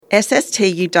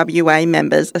SSTUWA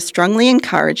members are strongly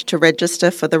encouraged to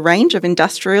register for the range of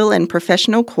industrial and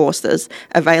professional courses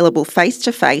available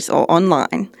face-to-face or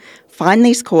online. Find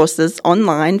these courses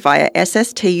online via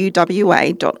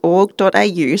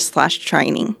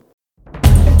sstuwa.org.au/training.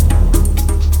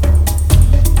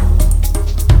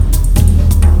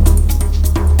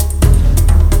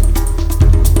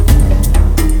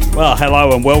 Well,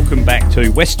 hello and welcome back to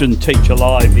Western Teacher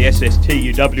Live, the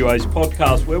SSTUWA's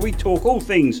podcast, where we talk all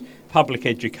things public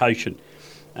education.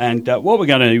 And what we're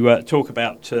going to talk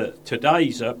about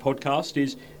today's podcast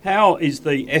is how is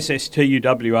the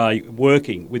SSTUWA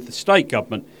working with the state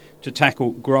government to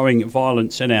tackle growing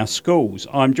violence in our schools.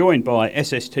 I'm joined by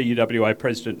SSTUWA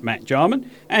President Matt Jarman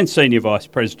and Senior Vice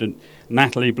President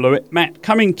Natalie Blewett. Matt,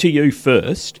 coming to you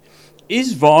first.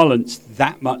 Is violence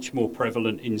that much more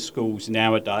prevalent in schools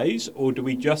nowadays, or do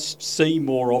we just see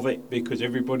more of it because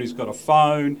everybody's got a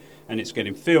phone and it's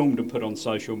getting filmed and put on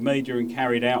social media and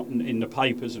carried out in the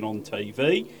papers and on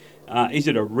TV? Is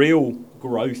it a real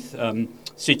growth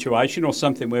situation or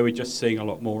something where we're just seeing a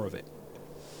lot more of it?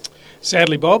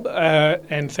 Sadly, Bob,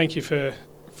 and thank you for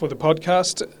the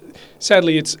podcast.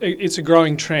 Sadly, it's a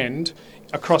growing trend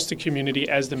across the community,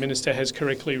 as the Minister has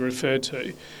correctly referred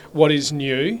to. What is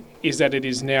new is that it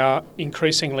is now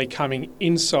increasingly coming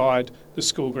inside the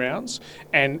school grounds,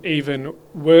 and even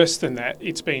worse than that,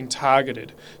 it's being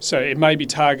targeted. So it may be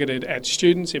targeted at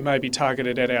students, it may be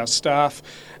targeted at our staff,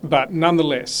 but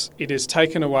nonetheless, it has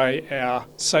taken away our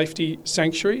safety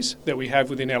sanctuaries that we have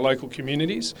within our local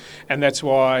communities, and that's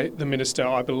why the Minister,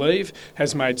 I believe,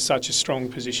 has made such a strong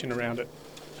position around it.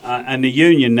 And the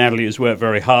union, Natalie, has worked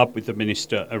very hard with the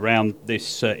Minister around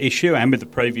this issue and with the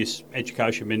previous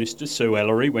Education Minister, Sue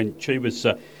Ellery, when she was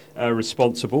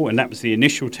responsible, and that was the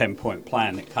initial 10-point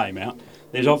plan that came out.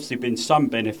 There's obviously been some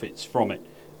benefits from it,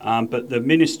 but the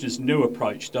Minister's new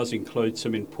approach does include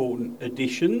some important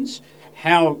additions.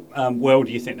 How well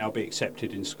do you think they'll be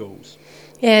accepted in schools?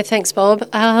 Yeah, thanks, Bob.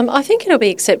 I think it'll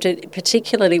be accepted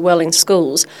particularly well in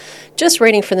schools. Just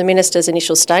reading from the Minister's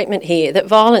initial statement here, that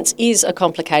violence is a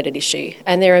complicated issue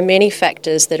and there are many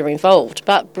factors that are involved,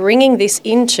 but bringing this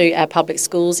into our public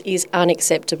schools is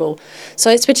unacceptable. So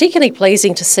it's particularly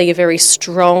pleasing to see a very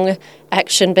strong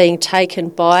action being taken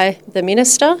by the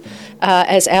Minister,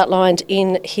 as outlined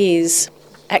in his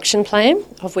action plan,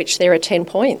 of which there are 10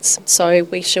 points. So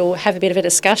we shall have a bit of a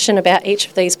discussion about each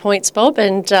of these points, Bob,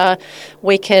 and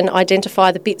we can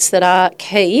identify the bits that are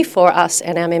key for us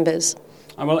and our members.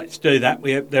 Well, let's do that.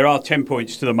 There are 10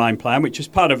 points to the main plan, which is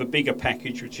part of a bigger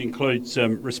package, which includes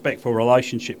respectful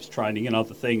relationships training and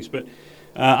other things. But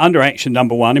under action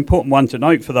number 1, important one to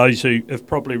note for those who have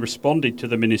probably responded to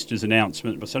the Minister's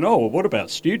announcement by saying, well, what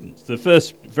about students? The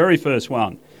very first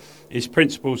one is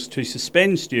principles to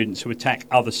suspend students who attack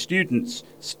other students,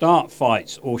 start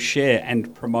fights or share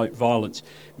and promote violence.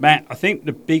 Matt, I think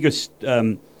the biggest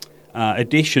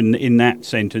addition in that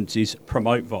sentence is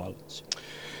promote violence.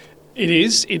 It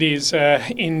is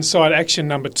inside action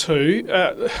number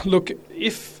 2. Look,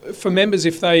 if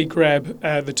they grab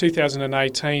the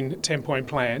 2018 10-point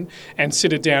plan and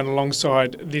sit it down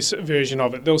alongside this version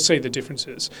of it, they'll see the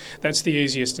differences. That's the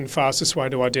easiest and fastest way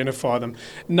to identify them.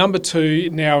 Number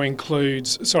 1,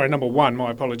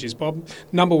 my apologies, Bob.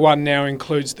 Number 1 now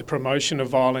includes the promotion of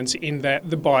violence, in that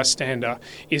the bystander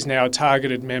is now a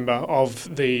targeted member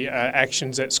of the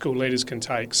actions that school leaders can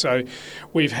take. So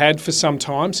we've had for some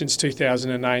time, since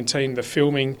 2018, the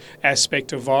filming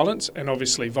aspect of violence, and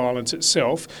obviously violence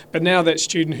itself. But now that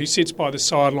student who sits by the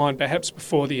sideline, perhaps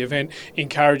before the event,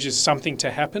 encourages something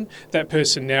to happen, that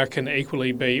person now can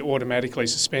equally be automatically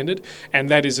suspended, and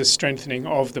that is a strengthening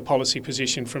of the policy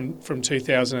position from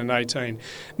 2018.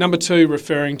 Number 2,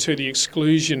 referring to the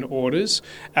exclusion orders,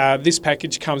 this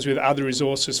package comes with other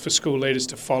resources for school leaders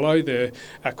to follow. They're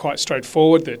quite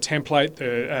straightforward, the template,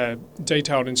 the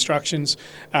detailed instructions,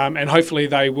 and hopefully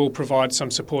they will provide some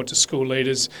support to school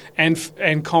leaders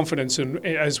and confidence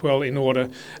as well in order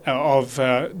of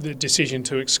the decision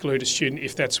to exclude a student,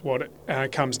 if that's what it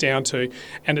comes down to.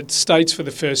 And it states for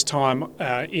the first time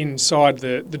inside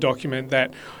the document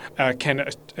that can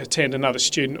attend another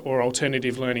student or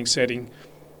alternative learning setting.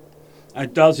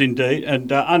 It does indeed.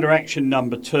 And under action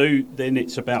number 2, then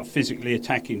it's about physically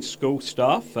attacking school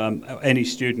staff. Any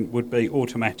student would be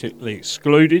automatically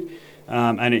excluded,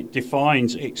 and it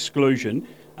defines exclusion.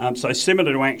 So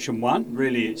similar to action 1,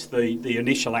 really it's the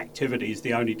initial activity is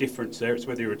the only difference there. It's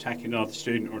whether you're attacking another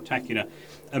student or attacking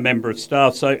a member of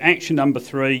staff. So action number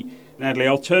 3, Natalie,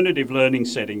 alternative learning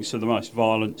settings for the most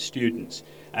violent students.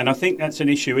 And I think that's an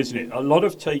issue, isn't it? A lot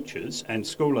of teachers and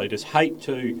school leaders hate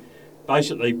to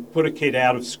basically put a kid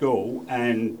out of school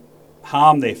and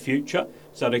harm their future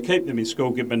So to keep them in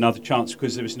school, give them another chance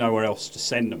because there was nowhere else to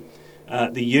send them.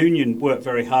 The union worked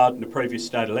very hard in the previous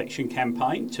state election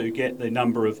campaign to get the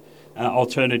number of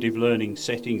alternative learning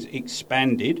settings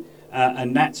expanded,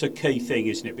 and that's a key thing,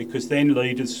 isn't it? Because then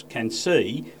leaders can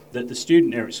see that the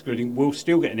student they're excluding will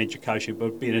still get an education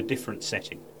but be in a different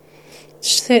setting.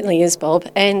 Certainly is, Bob.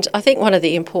 And I think one of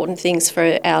the important things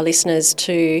for our listeners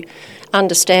to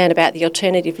understand about the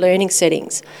alternative learning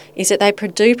settings is that they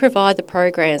do provide the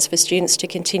programs for students to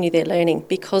continue their learning,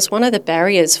 because one of the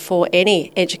barriers for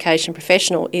any education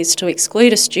professional is to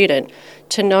exclude a student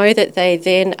to know that they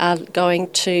then are going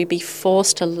to be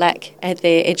forced to lack at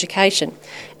their education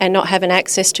and not have an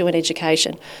access to an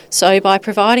education. So by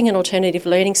providing an alternative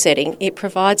learning setting, it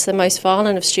provides the most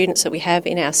violent of students that we have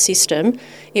in our system.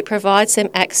 It provides them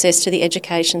access to the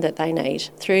education that they need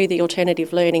through the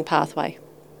alternative learning pathway.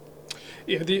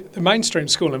 Yeah, the mainstream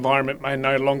school environment may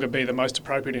no longer be the most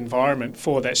appropriate environment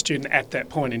for that student at that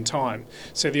point in time.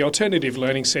 So the alternative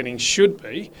learning setting should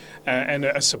be and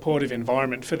a supportive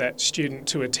environment for that student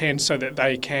to attend so that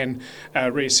they can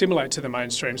re-assimilate to the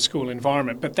mainstream school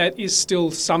environment. But that is still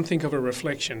something of a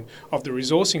reflection of the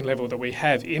resourcing level that we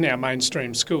have in our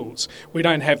mainstream schools. We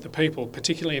don't have the people,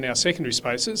 particularly in our secondary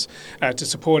spaces, to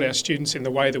support our students in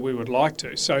the way that we would like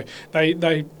to. So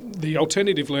the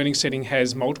alternative learning setting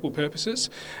has multiple purposes.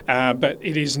 But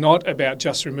it is not about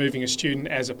just removing a student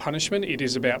as a punishment. It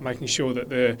is about making sure that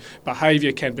the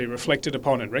behaviour can be reflected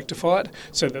upon and rectified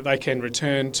so that they can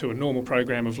return to a normal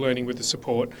program of learning with the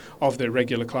support of their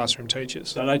regular classroom teachers.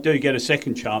 So they do get a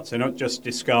second chance. They're not just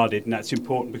discarded, and that's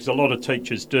important because a lot of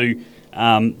teachers do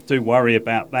worry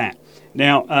about that.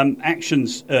 Now,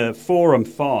 actions 4 and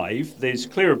 5, there's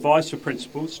clear advice for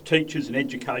principals, teachers and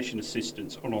education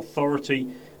assistants on authority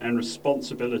and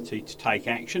responsibility to take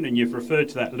action. And you've referred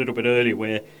to that a little bit earlier,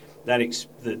 where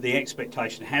the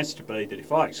expectation has to be that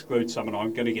if I exclude someone,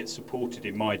 I'm going to get supported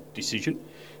in my decision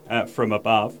from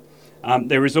above.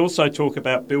 There is also talk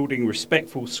about building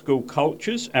respectful school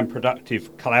cultures and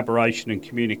productive collaboration and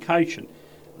communication.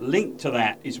 Linked to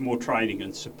that is more training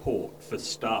and support for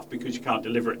staff because you can't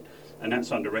deliver it, and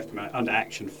that's under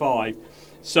Action 5.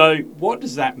 So what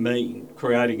does that mean,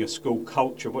 creating a school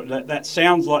culture? That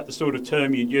sounds like the sort of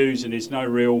term you'd use and there's no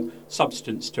real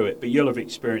substance to it, but you'll have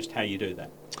experienced how you do that.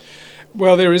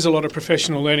 Well, there is a lot of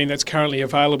professional learning that's currently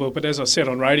available, but as I said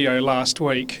on radio last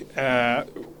week,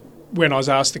 when I was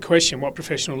asked the question, what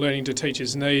professional learning do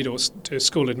teachers need or do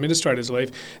school administrators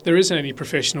leave, there isn't any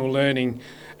professional learning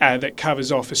that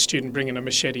covers off a student bringing a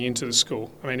machete into the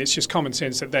school. I mean, it's just common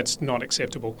sense that that's not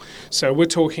acceptable. So we're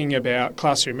talking about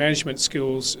classroom management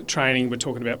skills training, we're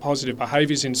talking about positive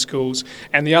behaviours in schools,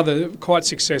 and the other quite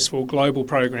successful global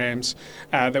programs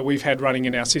that we've had running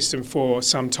in our system for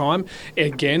some time.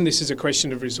 Again, this is a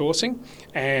question of resourcing,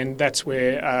 and that's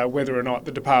where whether or not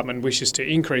the department wishes to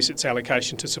increase its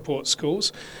allocation to support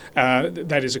schools,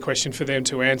 that is a question for them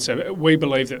to answer. We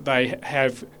believe that they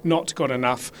have not got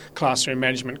enough classroom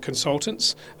management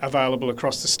consultants available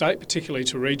across the state, particularly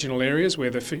to regional areas where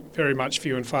they're very much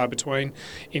few and far between.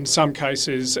 In some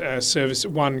cases,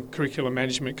 one curriculum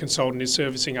management consultant is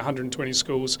servicing 120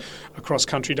 schools across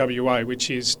country WA,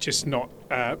 which is just not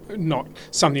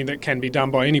something that can be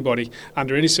done by anybody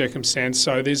under any circumstance.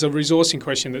 So there's a resourcing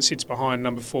question that sits behind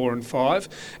number 4 and 5,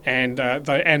 and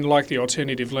like the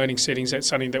alternative learning settings, that's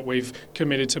something that we've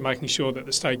committed to making sure that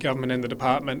the state government and the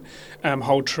department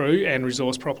hold true and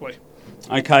resource properly.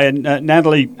 Okay, and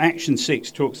Natalie, Action 6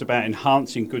 talks about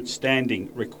enhancing good standing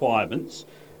requirements.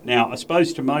 Now, I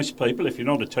suppose to most people, if you're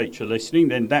not a teacher listening,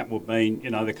 then that would mean,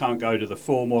 they can't go to the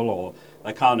formal or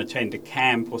they can't attend a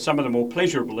camp or some of the more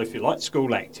pleasurable, if you like,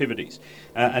 school activities.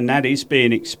 And that is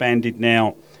being expanded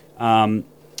now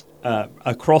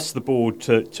across the board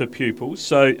to pupils.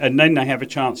 So, and then they have a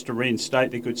chance to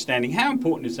reinstate their good standing. How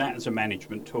important is that as a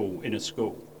management tool in a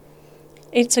school?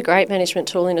 It's a great management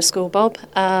tool in a school, Bob.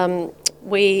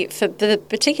 For the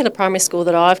particular primary school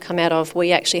that I've come out of,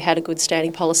 we actually had a good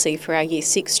standing policy for our Year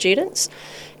 6 students,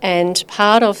 and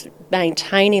part of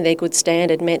maintaining their good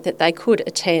standard meant that they could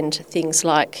attend things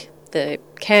like the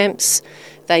camps,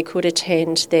 they could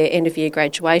attend their end-of-year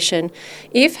graduation.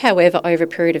 If, however, over a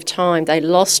period of time they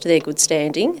lost their good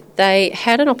standing, they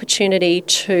had an opportunity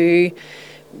to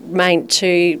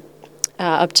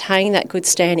obtain that good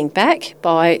standing back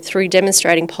through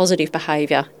demonstrating positive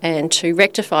behaviour and to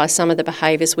rectify some of the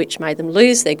behaviours which made them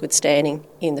lose their good standing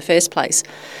in the first place.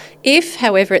 If,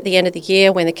 however, at the end of the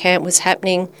year when the camp was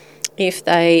happening, if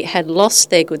they had lost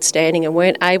their good standing and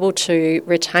weren't able to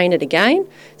retain it again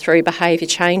through behaviour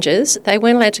changes, they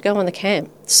weren't allowed to go on the camp.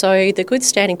 So the good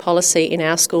standing policy in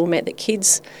our school meant that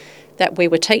that we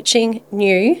were teaching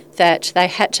knew that they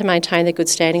had to maintain their good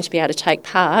standing to be able to take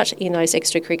part in those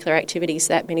extracurricular activities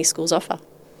that many schools offer.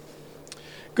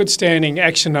 Good standing,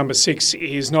 action number 6,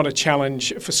 is not a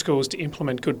challenge for schools to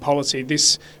implement good policy.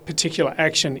 This particular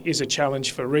action is a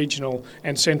challenge for regional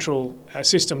and central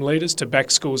system leaders to back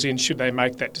schools in should they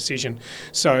make that decision.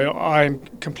 So I'm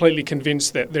completely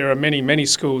convinced that there are many, many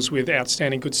schools with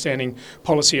outstanding good standing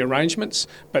policy arrangements,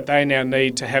 but they now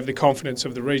need to have the confidence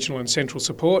of the regional and central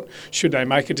support should they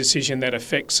make a decision that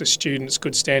affects a student's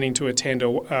good standing to attend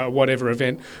whatever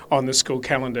event on the school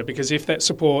calendar. Because if that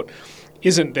support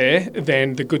isn't there,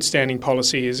 then the good standing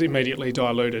policy is immediately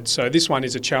diluted. So this one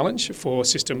is a challenge for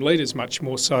system leaders, much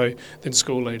more so than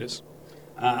school leaders.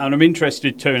 And I'm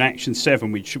interested too in Action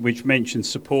 7, which mentions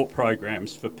support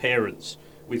programs for parents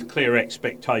with clear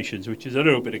expectations, which is a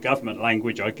little bit of government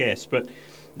language, I guess, but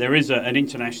there is an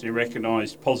internationally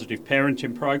recognised positive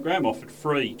parenting program offered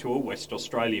free to all West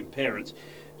Australian parents.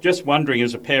 Just wondering,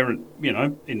 as a parent,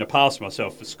 in the past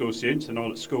myself for school students, they're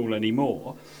not at school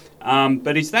anymore,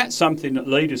 but is that something that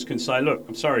leaders can say, look,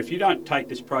 I'm sorry, if you don't take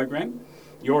this program,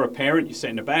 you're a parent, you're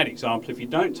setting a bad example. If you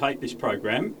don't take this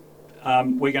program,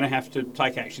 we're going to have to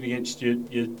take action against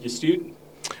your student.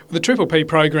 The Triple P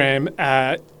program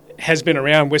has been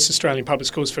around West Australian public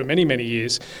schools for many, many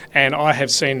years, and I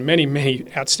have seen many, many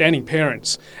outstanding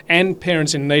parents and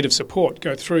parents in need of support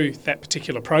go through that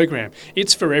particular program.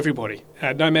 It's for everybody.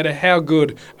 No matter how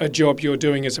good a job you're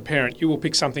doing as a parent, you will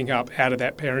pick something up out of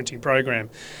that parenting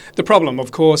program. The problem,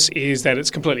 of course, is that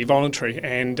it's completely voluntary,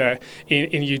 and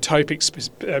in a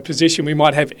utopic position, we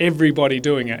might have everybody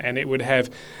doing it, and it would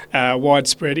have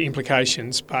widespread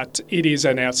implications. But it is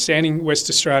an outstanding West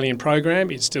Australian program.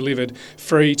 It's delivered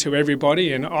free to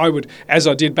everybody, and I would, as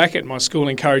I did back at my school,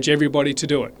 encourage everybody to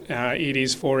do it. It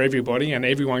is for everybody, and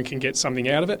everyone can get something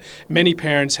out of it. Many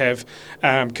parents have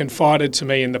confided to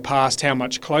me in the past how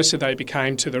much closer they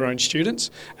became to their own students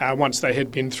once they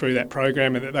had been through that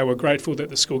program, and that they were grateful that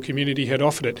the school community had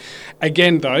offered it.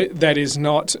 Again, though, that is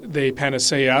not the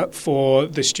panacea for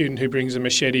the student who brings a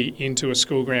machete into a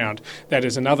school ground. That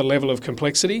is another level of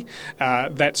complexity.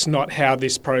 That's not how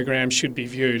this program should be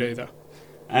viewed either.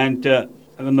 And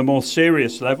on the more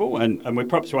serious level, and we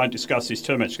perhaps won't discuss this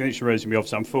too much, because it's reasonably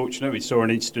obviously unfortunate. We saw an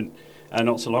incident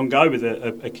not so long ago with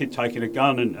a kid taking a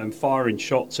gun and firing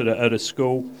shots at a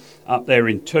school up there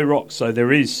in Turock. So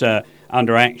there is,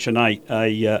 under Action 8,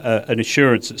 an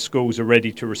assurance that schools are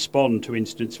ready to respond to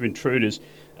incidents of intruders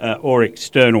or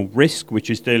external risk, which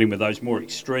is dealing with those more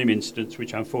extreme incidents,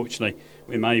 which unfortunately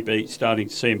we may be starting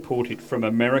to see imported from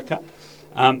America.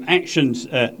 Actions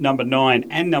number 9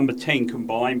 and number 10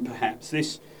 combine perhaps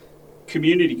this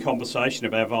community conversation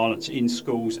about violence in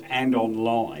schools and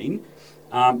online,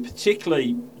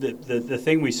 particularly the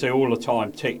thing we see all the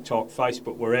time, TikTok,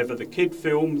 Facebook, wherever the kid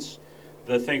films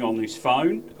the thing on his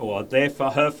phone or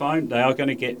her phone, they are going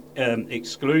to get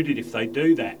excluded if they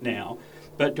do that now.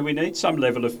 But do we need some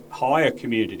level of higher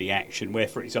community action where,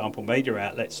 for example, media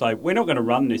outlets say, we're not going to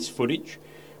run this footage.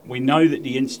 We know that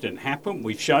the incident happened.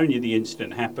 We've shown you the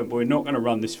incident happened, but we're not going to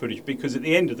run this footage, because at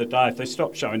the end of the day, if they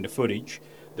stop showing the footage,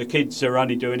 the kids are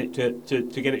only doing it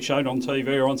to get it shown on TV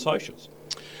or on socials.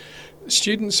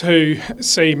 Students who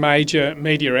see major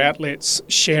media outlets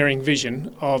sharing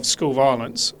vision of school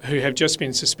violence, who have just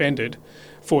been suspended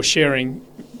for sharing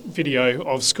video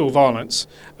of school violence,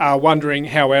 are wondering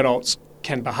how adults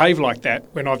can behave like that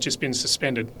when I've just been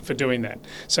suspended for doing that.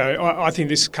 So I think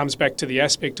this comes back to the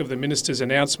aspect of the Minister's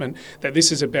announcement that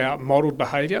this is about modelled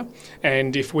behaviour,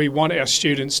 and if we want our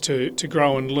students to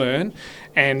grow and learn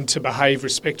and to behave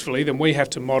respectfully, then we have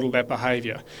to model that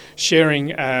behaviour.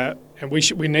 Sharing, and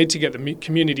we need to get the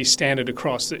community standard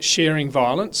across that sharing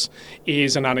violence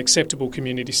is an unacceptable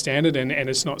community standard, and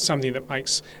it's not something that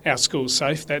makes our schools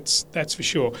safe. That's for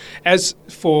sure. As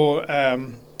for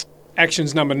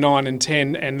actions number 9 and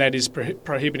 10, and that is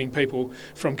prohibiting people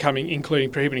from coming,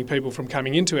 including prohibiting people from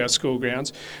coming into our school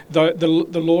grounds, the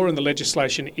law and the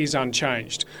legislation is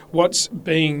unchanged. What's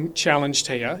being challenged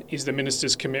here is the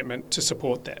Minister's commitment to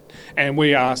support that. And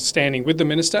we are standing with the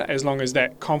Minister as long as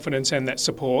that confidence and that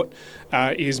support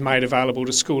is made available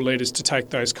to school leaders to take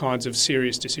those kinds of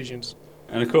serious decisions.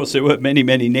 And of course there were many,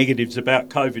 many negatives about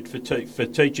COVID for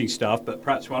teaching staff, but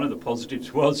perhaps one of the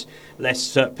positives was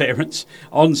less parents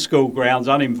on school grounds,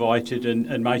 uninvited,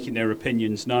 and making their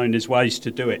opinions known. There's ways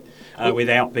to do it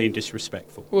without being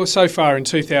disrespectful. Well, so far in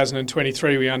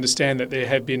 2023 we understand that there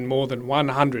have been more than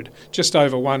 100, just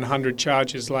over 100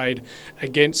 charges laid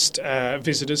against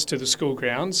visitors to the school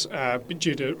grounds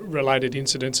due to related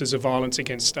incidences of violence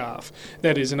against staff.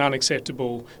 That is an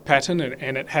unacceptable pattern,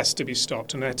 and it has to be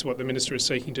stopped, and that's what the Minister is is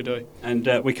seeking to do. And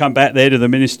we come back there to the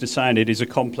Minister saying it is a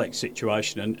complex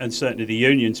situation, and certainly the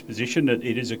union's position that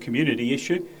it is a community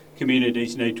issue.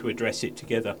 Communities need to address it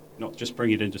together, not just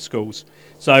bring it into schools.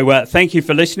 So thank you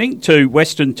for listening to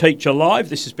Western Teacher Live.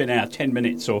 This has been our 10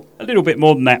 minutes, or a little bit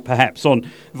more than that perhaps, on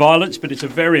violence, but it's a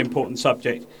very important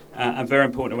subject and very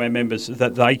important to our members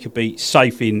that they could be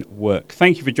safe in work.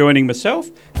 Thank you for joining myself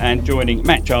and joining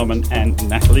Matt Jarman and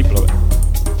Natalie Blewett.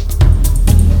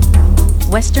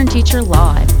 Western Teacher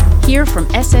Live. Hear from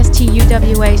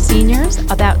SSTUWA seniors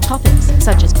about topics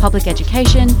such as public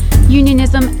education,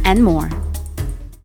 unionism, and more.